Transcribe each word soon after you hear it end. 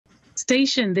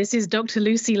Station, this is Dr.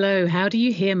 Lucy Lowe. How do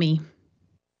you hear me?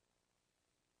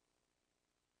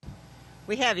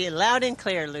 We have you loud and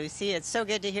clear, Lucy. It's so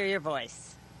good to hear your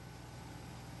voice.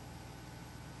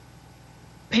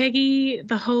 Peggy,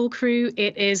 the whole crew,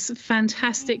 it is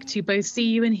fantastic to both see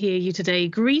you and hear you today.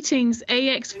 Greetings,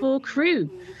 AX4 crew.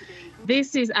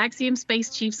 This is Axiom Space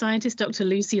Chief Scientist Dr.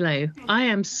 Lucy Lowe. I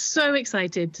am so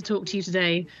excited to talk to you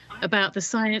today about the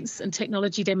science and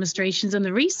technology demonstrations and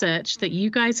the research that you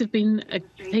guys have been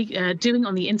doing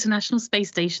on the International Space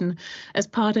Station as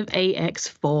part of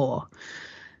AX4.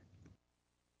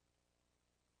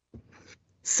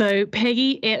 So,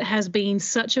 Peggy, it has been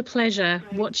such a pleasure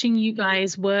watching you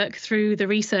guys work through the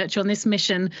research on this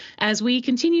mission as we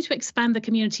continue to expand the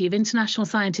community of international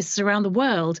scientists around the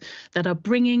world that are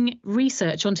bringing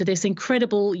research onto this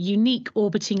incredible, unique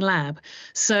orbiting lab.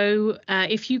 So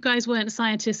if you guys weren't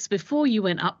scientists before you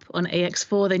went up on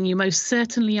AX4, then you most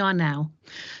certainly are now.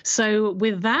 So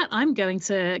with that, I'm going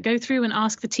to go through and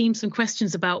ask the team some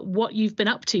questions about what you've been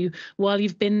up to while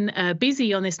you've been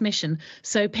busy on this mission.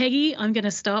 So Peggy, I'm going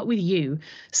to start with you.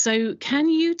 So can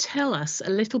you tell us a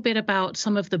little bit about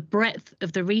some of the breadth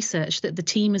of the research that the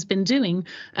team has been doing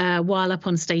while up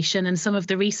on station and some of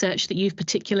the research that you've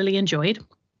particularly enjoyed?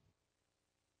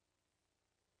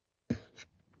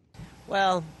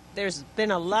 Well, there's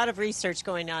been a lot of research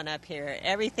going on up here.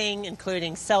 Everything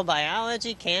including cell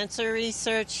biology, cancer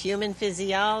research, human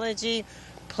physiology,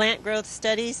 plant growth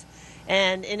studies,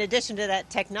 and in addition to that,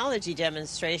 technology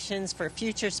demonstrations for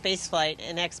future spaceflight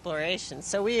and exploration.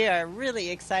 So we are really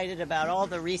excited about all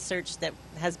the research that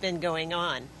has been going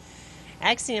on.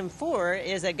 Axiom 4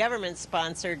 is a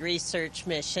government-sponsored research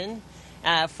mission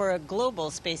for a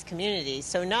global space community.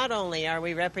 So not only are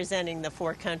we representing the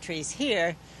 4 countries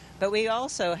here, but we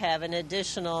also have an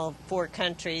additional 4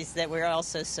 countries that we're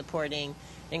also supporting,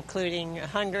 including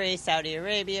Hungary, Saudi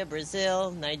Arabia,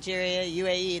 Brazil, Nigeria,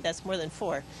 UAE. That's more than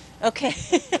 4. Okay,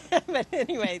 but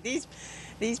anyway,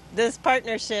 this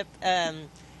partnership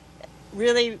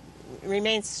really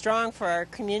remains strong for our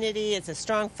community. It's a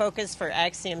strong focus for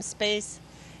Axiom Space.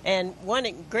 And one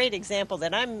great example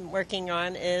that I'm working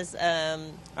on is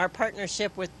our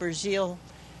partnership with Brazil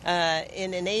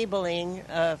in enabling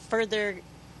further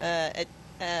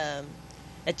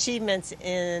achievements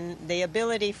in the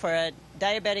ability for a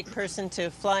diabetic person to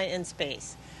fly in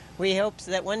space. We hope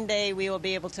that one day we will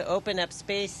be able to open up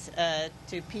space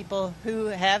to people who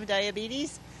have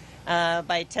diabetes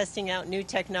by testing out new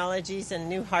technologies and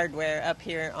new hardware up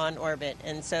here on orbit.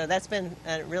 And so that's been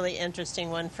a really interesting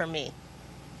one for me.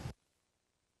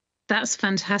 That's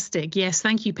fantastic. Yes,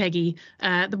 thank you, Peggy.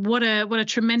 What a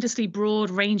tremendously broad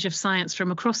range of science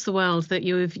from across the world that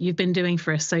you've been doing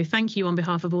for us. So thank you on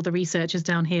behalf of all the researchers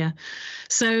down here.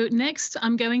 So next,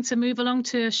 I'm going to move along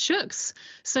to Shooks.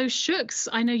 So Shooks,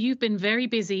 I know you've been very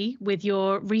busy with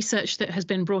your research that has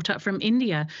been brought up from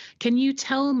India. Can you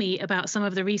tell me about some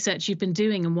of the research you've been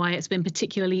doing and why it's been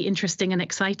particularly interesting and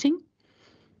exciting?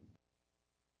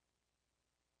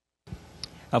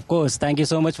 Of course. Thank you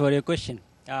so much for your question.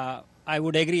 I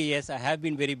would agree, yes, I have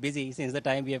been very busy since the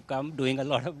time we have come doing a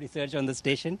lot of research on the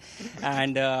station.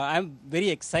 And I'm very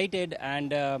excited.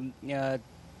 And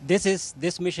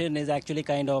this mission is actually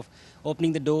kind of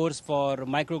opening the doors for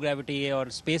microgravity or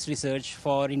space research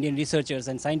for Indian researchers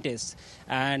and scientists.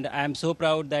 And I'm so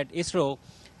proud that ISRO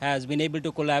has been able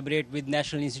to collaborate with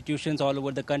national institutions all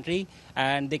over the country,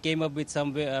 and they came up with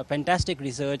some fantastic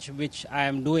research which I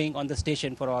am doing on the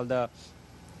station for all the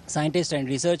scientists and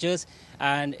researchers,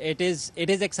 and it is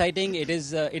exciting. It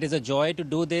is a joy to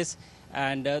do this,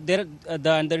 and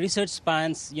the research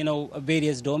spans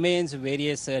various domains,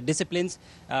 various disciplines,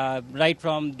 right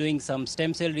from doing some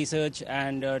stem cell research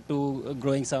and to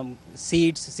growing some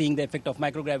seeds, seeing the effect of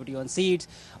microgravity on seeds,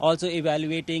 also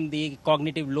evaluating the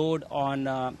cognitive load on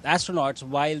astronauts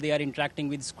while they are interacting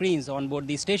with screens on board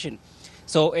the station.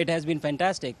 So it has been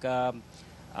fantastic, and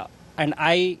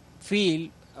I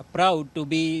feel proud to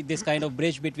be this kind of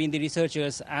bridge between the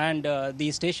researchers and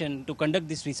the station to conduct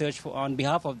this research on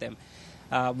behalf of them.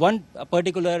 One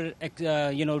particular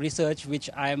research which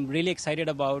I am really excited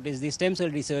about is the stem cell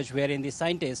research, wherein the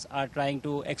scientists are trying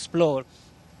to explore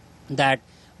that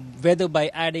whether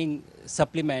by adding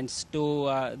supplements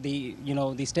to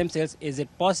the stem cells, is it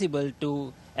possible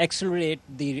to accelerate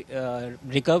the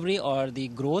recovery or the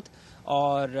growth,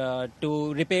 or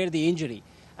to repair the injury.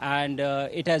 And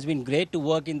it has been great to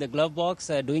work in the glove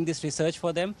box doing this research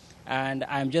for them, and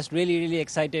I'm just really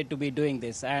excited to be doing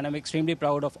this, and I'm extremely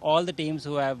proud of all the teams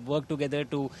who have worked together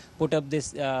to put up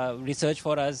this research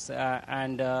for us,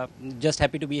 and just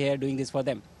happy to be here doing this for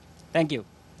them. Thank you.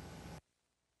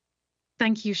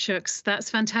 Thank you, Shooks.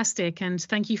 That's fantastic. And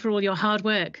thank you for all your hard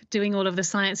work doing all of the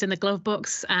science in the glove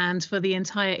box and for the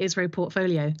entire ISRO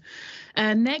portfolio.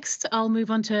 Next, I'll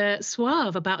move on to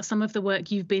Suave about some of the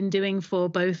work you've been doing for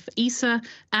both ESA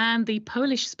and the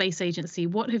Polish Space Agency.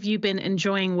 What have you been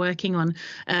enjoying working on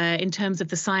in terms of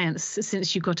the science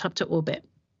since you got up to orbit?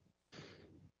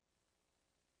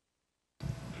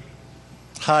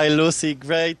 Hi, Lucy.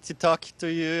 Great to talk to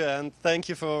you, and thank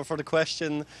you for the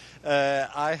question.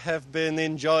 I have been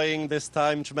enjoying this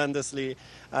time tremendously,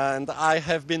 and I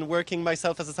have been working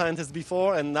myself as a scientist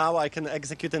before, and now I can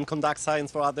execute and conduct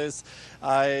science for others.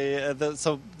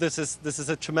 So this is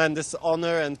a tremendous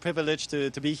honor and privilege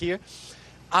to be here.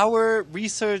 Our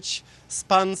research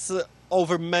spans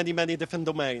over many different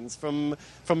domains, from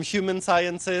human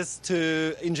sciences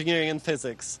to engineering and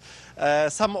physics.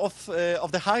 Some of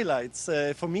the highlights,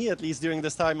 for me at least, during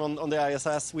this time on the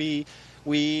ISS,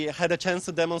 we had a chance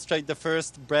to demonstrate the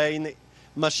first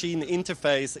brain-machine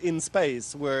interface in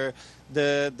space, where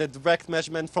the direct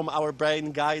measurement from our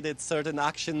brain guided certain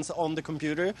actions on the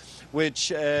computer,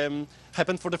 which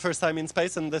happened for the first time in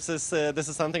space, and this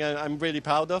is something I'm really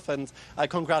proud of, and I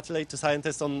congratulate the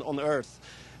scientists on Earth.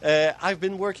 I've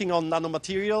been working on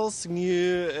nanomaterials,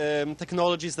 new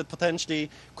technologies that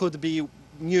potentially could be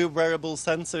new wearable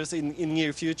sensors in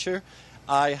near future.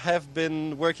 I have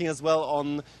been working as well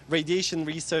on radiation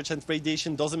research and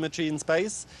radiation dosimetry in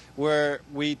space, where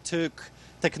we took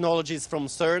technologies from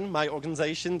CERN, my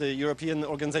organization, the European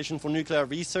Organization for Nuclear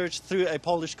Research, through a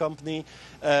Polish company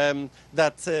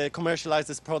that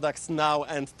commercializes products now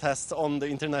and tests on the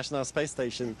International Space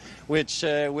Station, which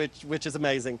is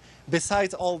amazing.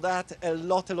 Besides all that, a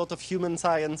lot of human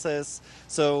sciences.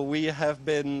 So we have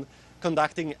been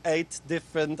conducting 8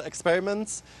 different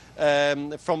experiments,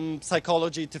 from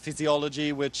psychology to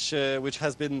physiology, which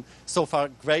has been so far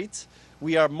great.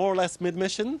 We are more or less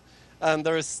mid-mission, and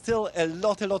there is still a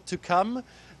lot to come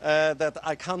that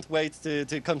I can't wait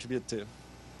to contribute to.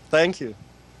 Thank you.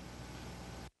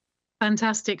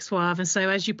 Fantastic, Suave. And so,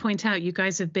 as you point out, you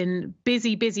guys have been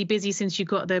busy since you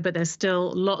got there, but there's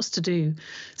still lots to do.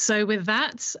 So with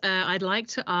that, I'd like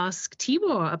to ask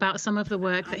Tibor about some of the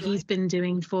work that he's been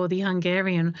doing for the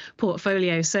Hungarian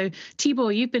portfolio. So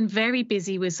Tibor, you've been very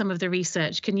busy with some of the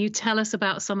research. Can you tell us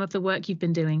about some of the work you've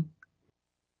been doing?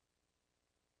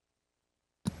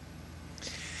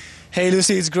 Hey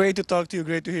Lucy, it's great to talk to you,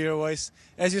 great to hear your voice.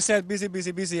 As you said,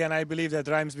 busy, and I believe that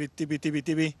rhymes with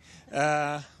TB.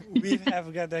 We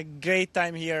have got a great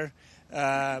time here,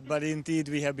 but indeed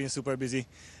we have been super busy.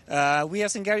 We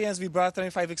as Hungarians, we brought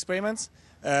 25 experiments.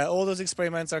 All those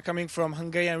experiments are coming from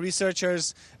Hungarian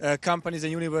researchers, companies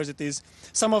and universities.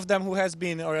 Some of them who has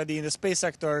been already in the space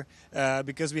sector,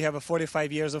 because we have a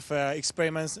 45 years of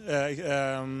experiments,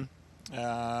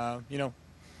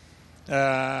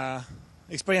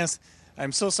 experience.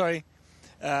 I'm so sorry,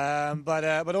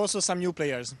 but also some new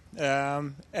players.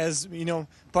 As you know,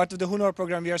 part of the Honor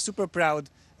program, we are super proud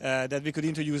that we could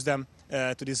introduce them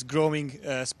to this growing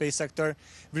space sector.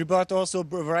 We brought also a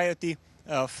variety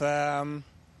of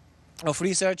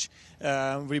research.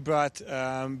 We brought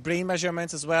brain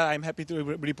measurements as well. I'm happy to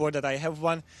report that I have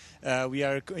one. We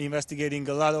are investigating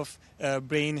a lot of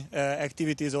brain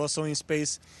activities also in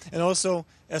space. And also,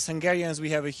 as Hungarians, we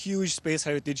have a huge space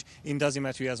heritage in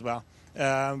dosimetry as well.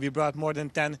 We brought more than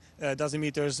 10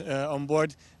 dosimeters on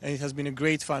board, and it has been a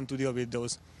great fun to deal with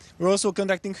those. We're also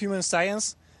conducting human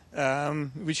science,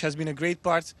 which has been a great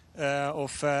part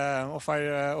of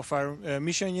our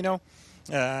mission, you know.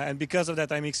 And because of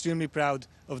that, I'm extremely proud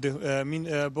of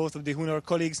both of the Honor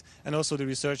colleagues and also the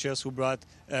researchers who brought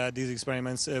these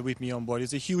experiments with me on board.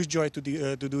 It's a huge joy to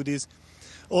do this.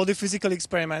 All the physical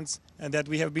experiments that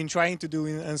we have been trying to do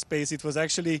in space, it was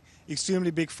actually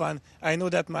extremely big fun. I know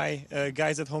that my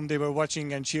guys at home, they were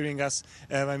watching and cheering us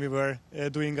when we were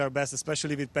doing our best,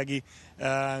 especially with Peggy,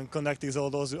 conducting all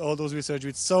those research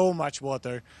with so much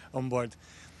water on board.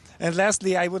 And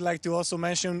lastly, I would like to also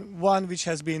mention one which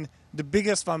has been the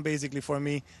biggest fun basically for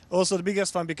me. Also the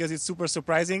biggest fun because it's super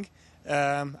surprising.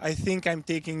 I think I'm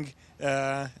taking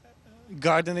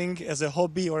gardening as a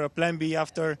hobby or a plan B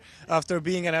after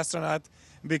being an astronaut,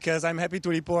 because I'm happy to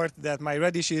report that my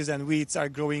radishes and wheats are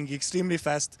growing extremely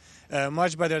fast,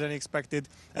 much better than expected,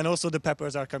 and also the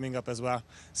peppers are coming up as well.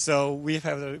 So we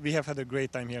have had a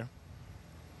great time here.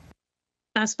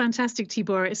 That's fantastic,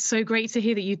 Tibor. It's so great to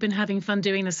hear that you've been having fun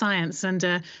doing the science,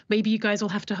 and maybe you guys will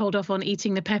have to hold off on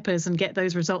eating the peppers and get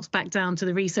those results back down to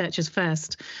the researchers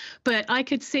first. But I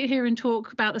could sit here and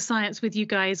talk about the science with you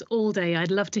guys all day. I'd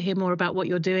love to hear more about what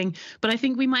you're doing, but I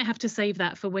think we might have to save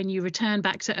that for when you return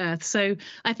back to Earth. So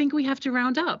I think we have to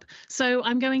round up. So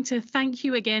I'm going to thank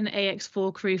you again,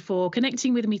 AX4 crew, for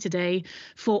connecting with me today,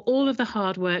 for all of the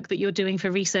hard work that you're doing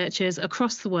for researchers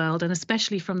across the world, and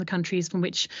especially from the countries from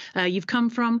which you've come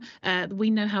from.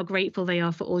 We know how grateful they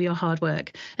are for all your hard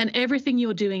work. And everything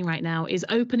you're doing right now is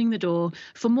opening the door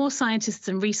for more scientists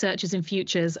and researchers in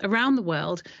futures around the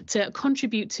world to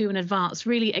contribute to and advance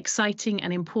really exciting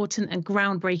and important and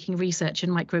groundbreaking research in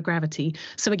microgravity.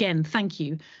 So again, thank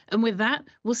you. And with that,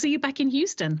 we'll see you back in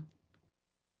Houston.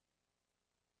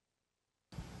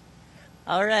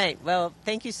 All right. Well,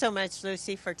 thank you so much,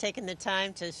 Lucy, for taking the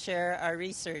time to share our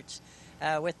research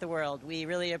with the world. We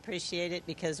really appreciate it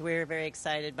because we're very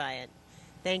excited by it.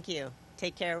 Thank you.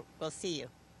 Take care. We'll see you.